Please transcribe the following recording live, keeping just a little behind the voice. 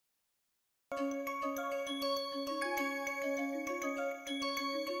Hello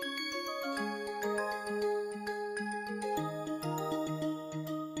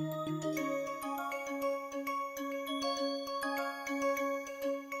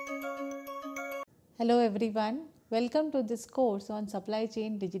everyone, welcome to this course on supply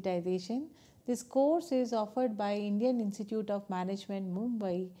chain digitization. This course is offered by Indian Institute of Management,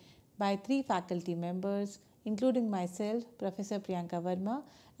 Mumbai by 3 faculty members including myself, Professor Priyanka Verma,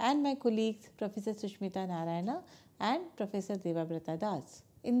 and my colleagues Professor Sushmita Narayana and Professor Devabrata Das.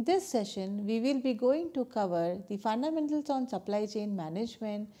 In this session, we will be going to cover the fundamentals on supply chain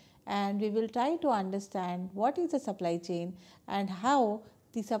management, and we will try to understand what is the supply chain and how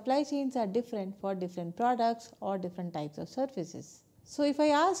the supply chains are different for different products or different types of services. So if I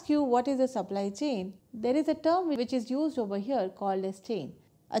ask you what is a supply chain, there is a term which is used over here called as chain.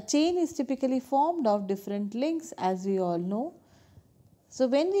 A chain is typically formed of different links, as we all know. So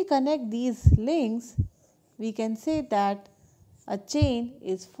when we connect these links, we can say that a chain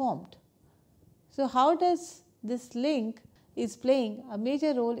is formed. So how does this link is playing a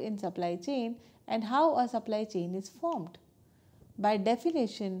major role in supply chain and how a supply chain is formed? By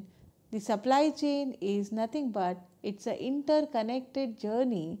definition, the supply chain is nothing but it's an interconnected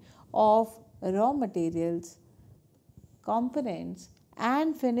journey of raw materials, components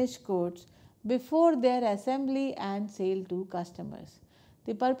and finished goods before their assembly and sale to customers.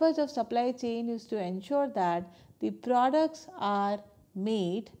 The purpose of supply chain is to ensure that the products are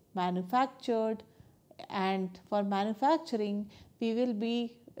made, manufactured, and for manufacturing we will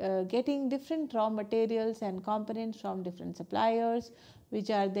be getting different raw materials and components from different suppliers,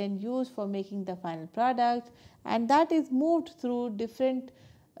 which are then used for making the final product, and that is moved through different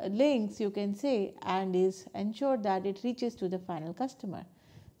links, you can say, and is ensured that it reaches to the final customer.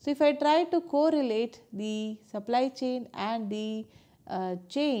 So if I try to correlate the supply chain and the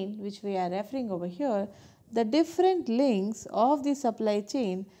chain which we are referring over here, the different links of the supply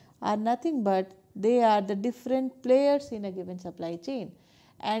chain are nothing but they are the different players in a given supply chain,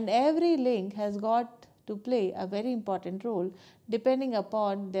 and every link has got to play a very important role depending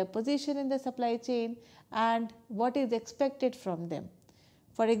upon their position in the supply chain and what is expected from them.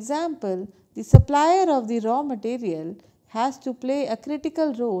 For example, the supplier of the raw material has to play a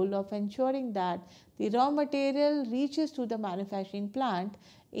critical role of ensuring that the raw material reaches to the manufacturing plant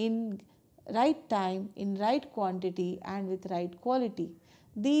in right time, in right quantity and with right quality.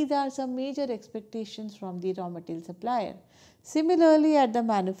 These are some major expectations from the raw material supplier. Similarly, at the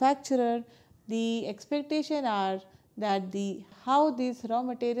manufacturer, the expectation are that how these raw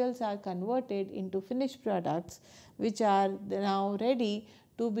materials are converted into finished products, which are now ready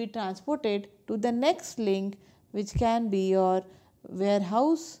to be transported to the next link, which can be your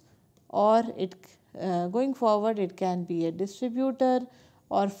warehouse, or it going forward it can be a distributor,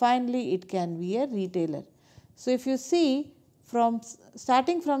 or finally it can be a retailer. So if you see, from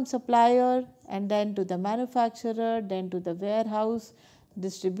starting from supplier and then to the manufacturer, then to the warehouse,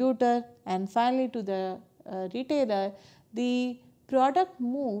 distributor, and finally to the retailer, the product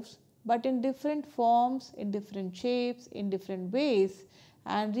moves but in different forms, in different shapes, in different ways,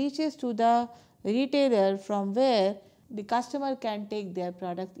 and reaches to the retailer from where the customer can take their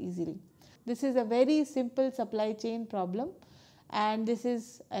product easily. This is a very simple supply chain problem, and this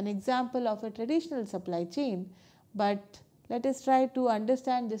is an example of a traditional supply chain, but let us try to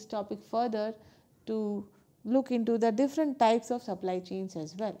understand this topic further to look into the different types of supply chains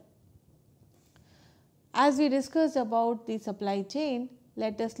as well. As we discussed about the supply chain,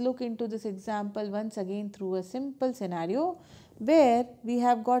 let us look into this example once again through a simple scenario where we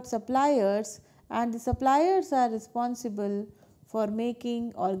have got suppliers, and the suppliers are responsible for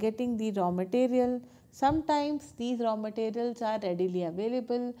making or getting the raw material. Sometimes these raw materials are readily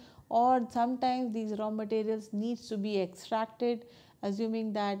available, or sometimes these raw materials needs to be extracted,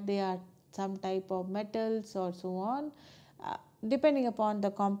 assuming that they are some type of metals or so on, depending upon the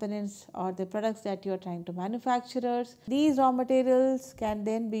components or the products that you are trying to manufacture. These raw materials can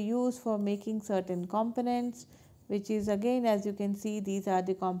then be used for making certain components, which is again, as you can see, these are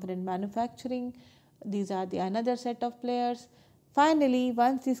the component manufacturing, these are the another set of players. Finally,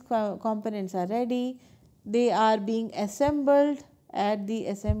 once these components are ready, they are being assembled at the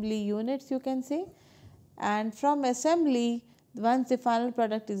assembly units, you can say, and from assembly, once the final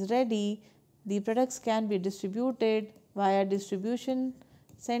product is ready, the products can be distributed via distribution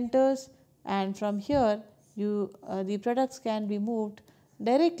centers, and from here the products can be moved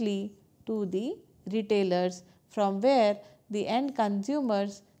directly to the retailers, from where the end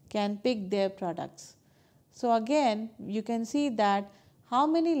consumers can pick their products. So again, you can see that how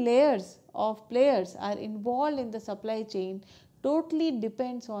many layers of players are involved in the supply chain totally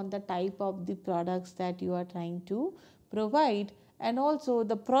depends on the type of the products that you are trying to provide, and also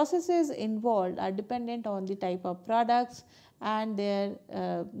the processes involved are dependent on the type of products and their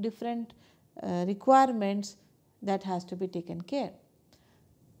different requirements that has to be taken care.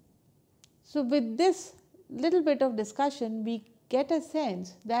 So with this little bit of discussion, we get a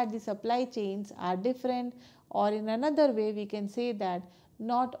sense that the supply chains are different, or in another way we can say that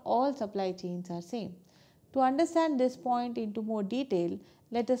not all supply chains are same. To understand this point into more detail,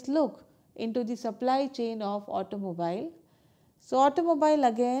 let us look into the supply chain of automobile. So automobile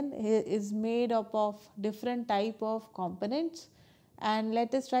again is made up of different type of components, and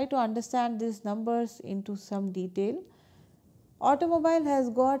let us try to understand these numbers into some detail. Automobile has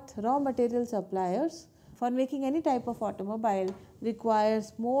got raw material suppliers. For making any type of automobile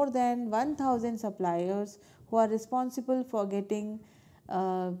requires more than 1000 suppliers who are responsible for getting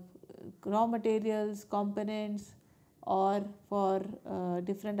raw materials, components, or for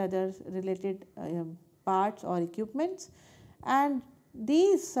different other related parts or equipments, and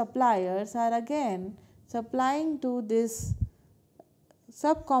these suppliers are again supplying to this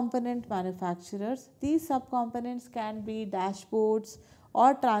subcomponent manufacturers. These subcomponents can be dashboards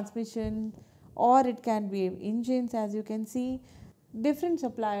or transmission, or it can be engines. As you can see, different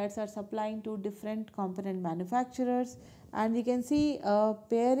suppliers are supplying to different component manufacturers, and we can see a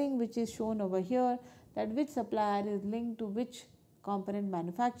pairing which is shown over here, that which supplier is linked to which component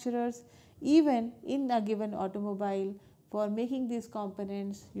manufacturers. Even in a given automobile, for making these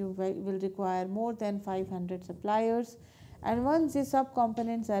components you will require more than 500 suppliers, and once these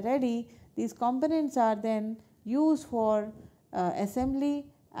subcomponents are ready, these components are then used for assembly,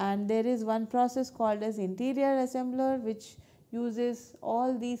 and there is one process called as interior assembler, which uses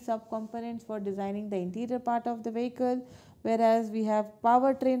all these subcomponents for designing the interior part of the vehicle, whereas we have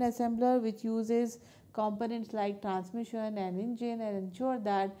powertrain assembler, which uses components like transmission and engine and ensure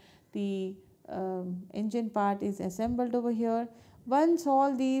that the engine part is assembled over here. Once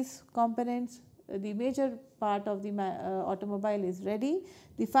all these components, the major part of the automobile is ready,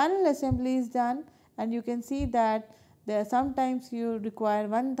 the final assembly is done, and you can see that there sometimes you require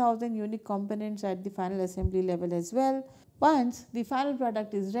 1000 unique components at the final assembly level as well. Once the final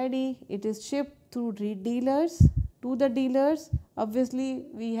product is ready, it is shipped through dealers to the dealers. Obviously,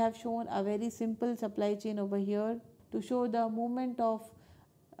 we have shown a very simple supply chain over here to show the movement of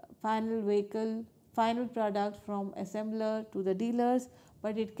final vehicle, final product from assembler to the dealers,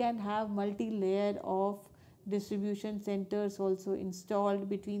 but it can have multi-layer of distribution centers also installed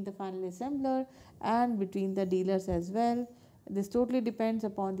between the final assembler and between the dealers as well. This totally depends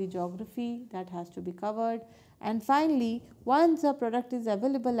upon the geography that has to be covered. And finally, once a product is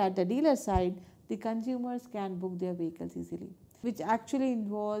available at the dealer side, the consumers can book their vehicles easily, which actually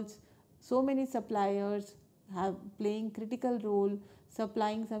involves so many suppliers have playing critical role,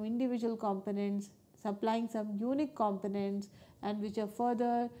 supplying some individual components, supplying some unique components, and which are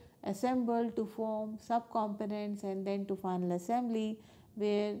further assembled to form subcomponents and then to final assembly,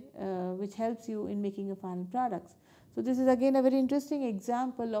 where which helps you in making your final products. So this is again a very interesting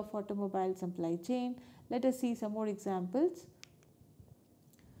example of automobile supply chain. Let us see some more examples.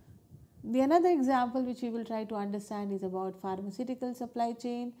 The another example which we will try to understand is about pharmaceutical supply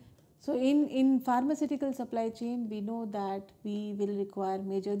chain. So in pharmaceutical supply chain, we know that we will require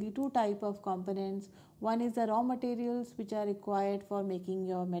majorly two type of components. One is the raw materials which are required for making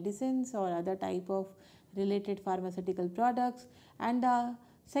your medicines or other type of related pharmaceutical products, and the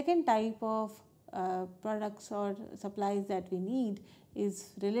second type of products or supplies that we need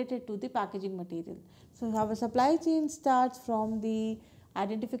is related to the packaging material. So our supply chain starts from the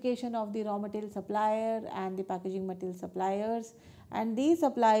identification of the raw material supplier and the packaging material suppliers, and these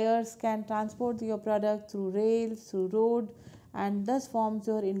suppliers can transport your product through rails, through road, and thus forms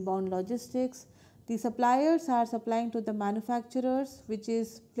your inbound logistics. The suppliers are supplying to the manufacturers, which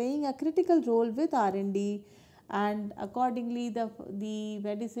is playing a critical role with R&D, and accordingly the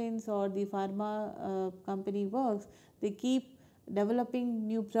medicines or the pharma company works. They keep developing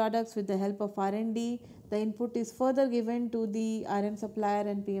new products with the help of R&D. The input is further given to the RM supplier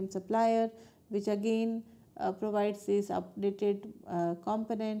and PM supplier, which again provides these updated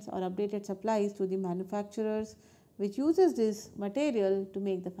components or updated supplies to the manufacturers, which uses this material to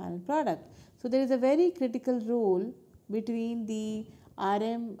make the final product. So there is a very critical role between the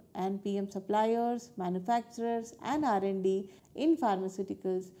RM and PM suppliers, manufacturers, and R&D in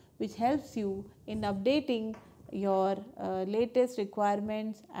pharmaceuticals, which helps you in updating your latest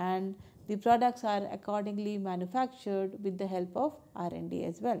requirements, and the products are accordingly manufactured with the help of R&D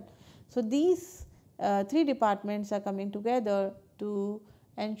as well. So these three departments are coming together to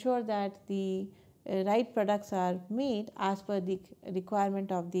ensure that the right products are made as per the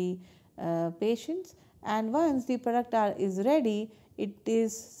requirement of the patients, and once the product is ready, it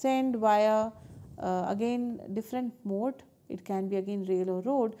is sent via again different mode. It can be again rail or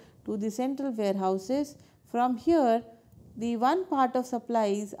road to the central warehouses. From here, the one part of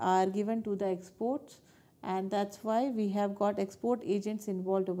supplies are given to the exports, and that's why we have got export agents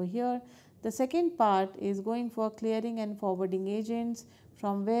involved over here. The second part is going for clearing and forwarding agents,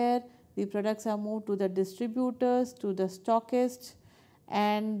 from where the products are moved to the distributors, to the stockists,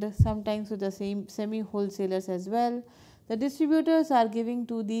 and sometimes to the same semi wholesalers as well. The distributors are giving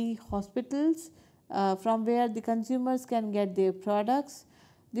to the hospitals, from where the consumers can get their products.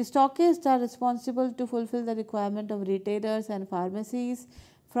 The stockists are responsible to fulfill the requirement of retailers and pharmacies.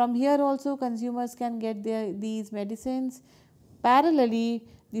 From here also consumers can get these medicines. Parallelly,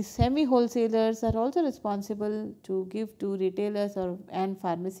 the semi wholesalers are also responsible to give to retailers and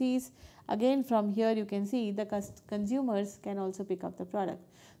pharmacies. Again, from here you can see the consumers can also pick up the product.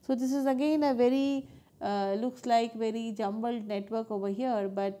 So this is again a very looks like very jumbled network over here,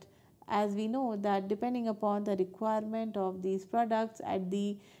 but as we know that depending upon the requirement of these products at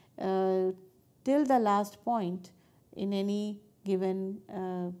the till the last point in any given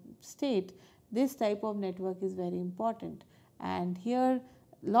state, this type of network is very important. And here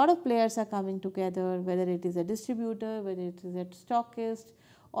a lot of players are coming together, whether it is a distributor, whether it is a stockist,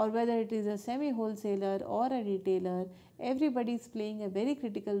 or whether it is a semi wholesaler or a retailer. Everybody is playing a very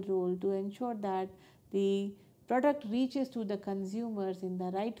critical role to ensure that the product reaches to the consumers in the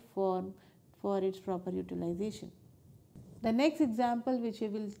right form for its proper utilization. The next example which we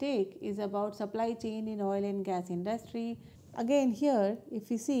will take is about supply chain in oil and gas industry. Again here, if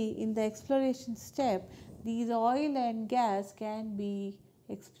you see in the exploration step, these oil and gas can be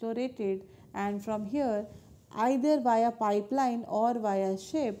explorated, and from here either via pipeline or via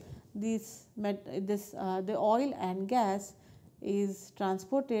ship, the oil and gas is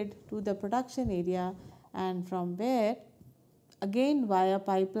transported to the production area, and from where again via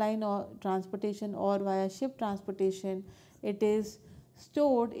pipeline or transportation or via ship transportation, it is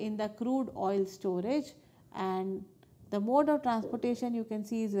stored in the crude oil storage. And the mode of transportation you can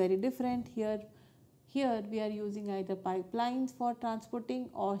see is very different. Here we are using either pipelines for transporting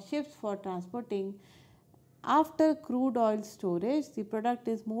or ships for transporting. After crude oil storage, the product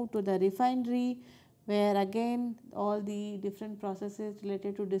is moved to the refinery, where again all the different processes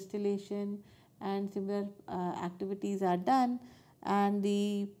related to distillation and similar activities are done, and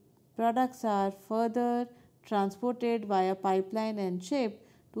the products are further transported via pipeline and ship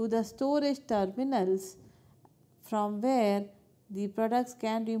to the storage terminals, from where the products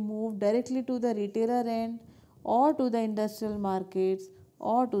can be moved directly to the retailer end or to the industrial markets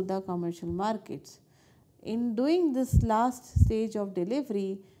or to the commercial markets. In doing this last stage of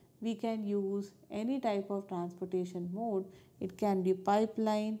delivery, we can use any type of transportation mode. It can be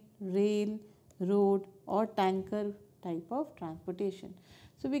pipeline, rail, road, or tanker type of transportation.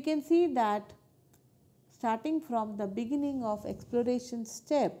 So we can see that starting from the beginning of exploration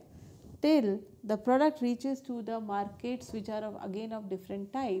step till the product reaches to the markets, which are again of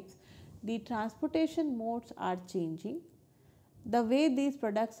different types, the transportation modes are changing. The way these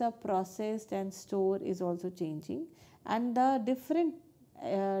products are processed and stored is also changing, and the different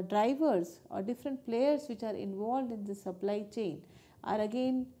drivers or different players which are involved in the supply chain are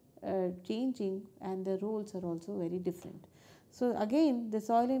again changing, and the roles are also very different. So again, this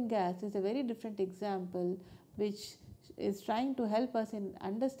oil and gas is a very different example which is trying to help us in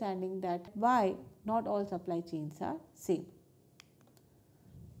understanding that why not all supply chains are same.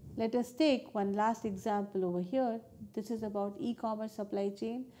 Let us take one last example over here. This is about e-commerce supply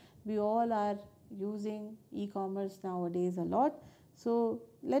chain. We all are using e-commerce nowadays a lot. So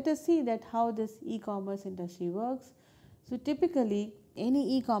let us see that how this e-commerce industry works. So typically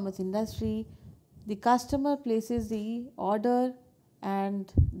any e-commerce industry, the customer places the order,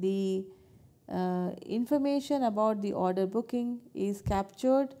 and the information about the order booking is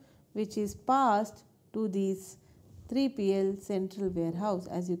captured, which is passed to these 3PL central warehouse,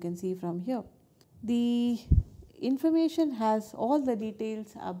 as you can see from here. The information has all the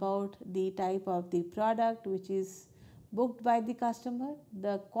details about the type of the product which is booked by the customer,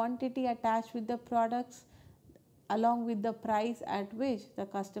 the quantity attached with the products, along with the price at which the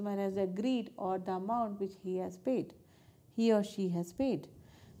customer has agreed or the amount which he or she has paid.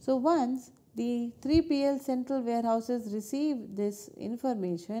 So once the 3PL central warehouses receive this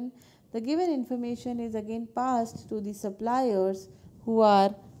information, the given information is again passed to the suppliers who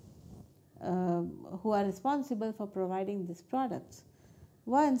are responsible for providing these products.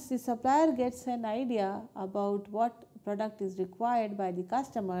 Once the supplier gets an idea about what product is required by the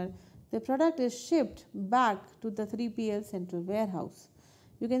customer, the product is shipped back to the 3PL central warehouse.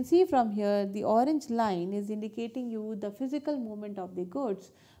 You can see from here the orange line is indicating you the physical movement of the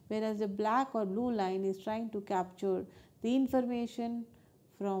goods, whereas the black or blue line is trying to capture the information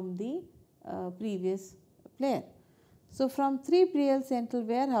from the previous player. So from 3PL central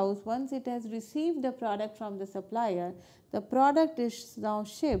warehouse, once it has received the product from the supplier, the product is now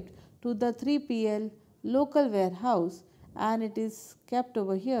shipped to the 3PL local warehouse and it is kept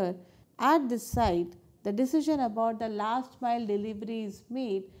over here. At this site, the decision about the last mile delivery is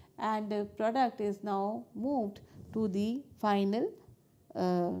made and the product is now moved to the final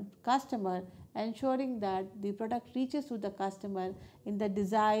customer, ensuring that the product reaches to the customer in the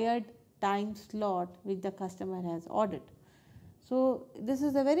desired time slot which the customer has ordered. So this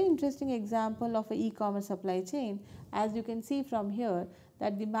is a very interesting example of an e-commerce supply chain. As you can see from here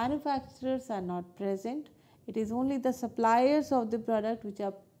that the manufacturers are not present. It is only the suppliers of the product which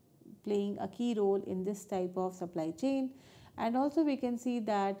are playing a key role in this type of supply chain. And also we can see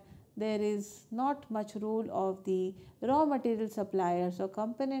that there is not much role of the raw material suppliers or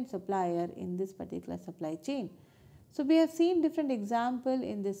component supplier in this particular supply chain. So we have seen different examples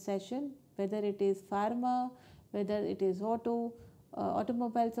in this session, whether it is pharma, whether it is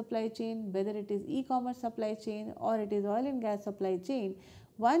automobile supply chain, whether it is e-commerce supply chain or it is oil and gas supply chain.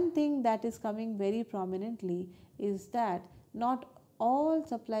 One thing that is coming very prominently is that not all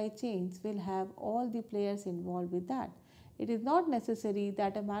supply chains will have all the players involved with that. It is not necessary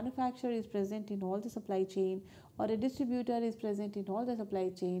that a manufacturer is present in all the supply chain or a distributor is present in all the supply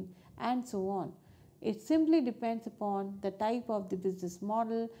chain and so on. It simply depends upon the type of the business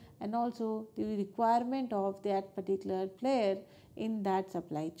model and also the requirement of that particular player in that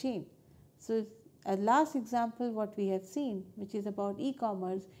supply chain. So a last example what we have seen, which is about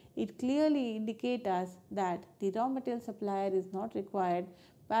e-commerce, it clearly indicates us that the raw material supplier is not required,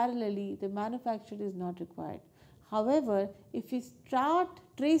 parallelly the manufacturer is not required. However, if we start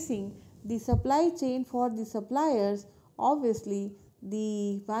tracing the supply chain for the suppliers, obviously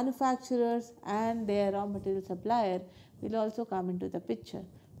the manufacturers and their raw material supplier will also come into the picture.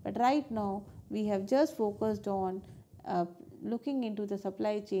 But right now we have just focused on looking into the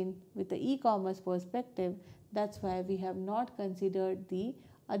supply chain with the e-commerce perspective. That's why we have not considered the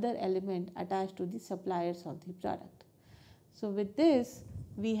other element attached to the suppliers of the product. So with this,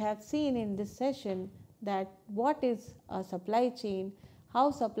 we have seen in this session that what is a supply chain,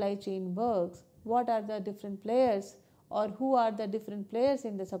 how supply chain works, what are the different players or who are the different players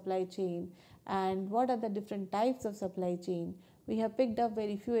in the supply chain, and what are the different types of supply chain. We have picked up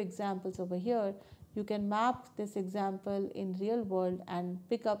very few examples over here. You can map this example in real world and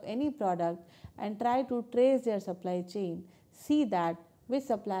pick up any product and try to trace their supply chain, see that which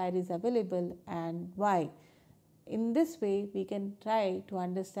supplier is available and why. In this way, we can try to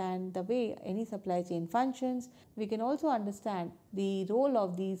understand the way any supply chain functions. We can also understand the role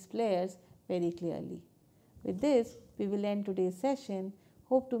of these players very clearly. With this, we will end today's session.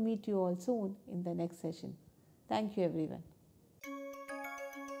 Hope to meet you all soon in the next session. Thank you, everyone.